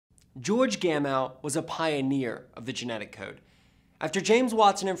George Gamow was a pioneer of the genetic code. After James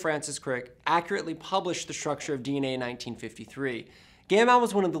Watson and Francis Crick accurately published the structure of DNA in 1953, Gamow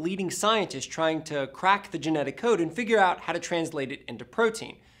was one of the leading scientists trying to crack the genetic code and figure out how to translate it into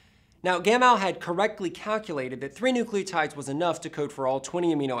protein. Now, Gamow had correctly calculated that 3 nucleotides was enough to code for all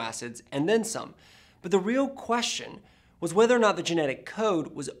 20 amino acids and then some. But the real question was whether or not the genetic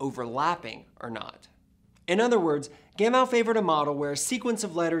code was overlapping or not. In other words, Gamow favored a model where a sequence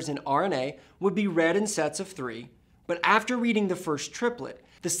of letters in RNA would be read in sets of 3, but after reading the first triplet,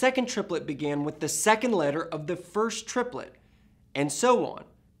 the second triplet began with the second letter of the first triplet, and so on.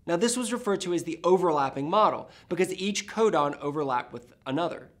 Now, this was referred to as the overlapping model because each codon overlapped with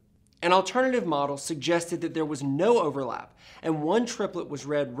another. An alternative model suggested that there was no overlap, and one triplet was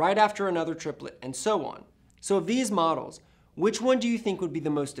read right after another triplet, and so on. So of these models, which one do you think would be the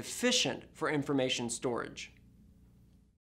most efficient for information storage?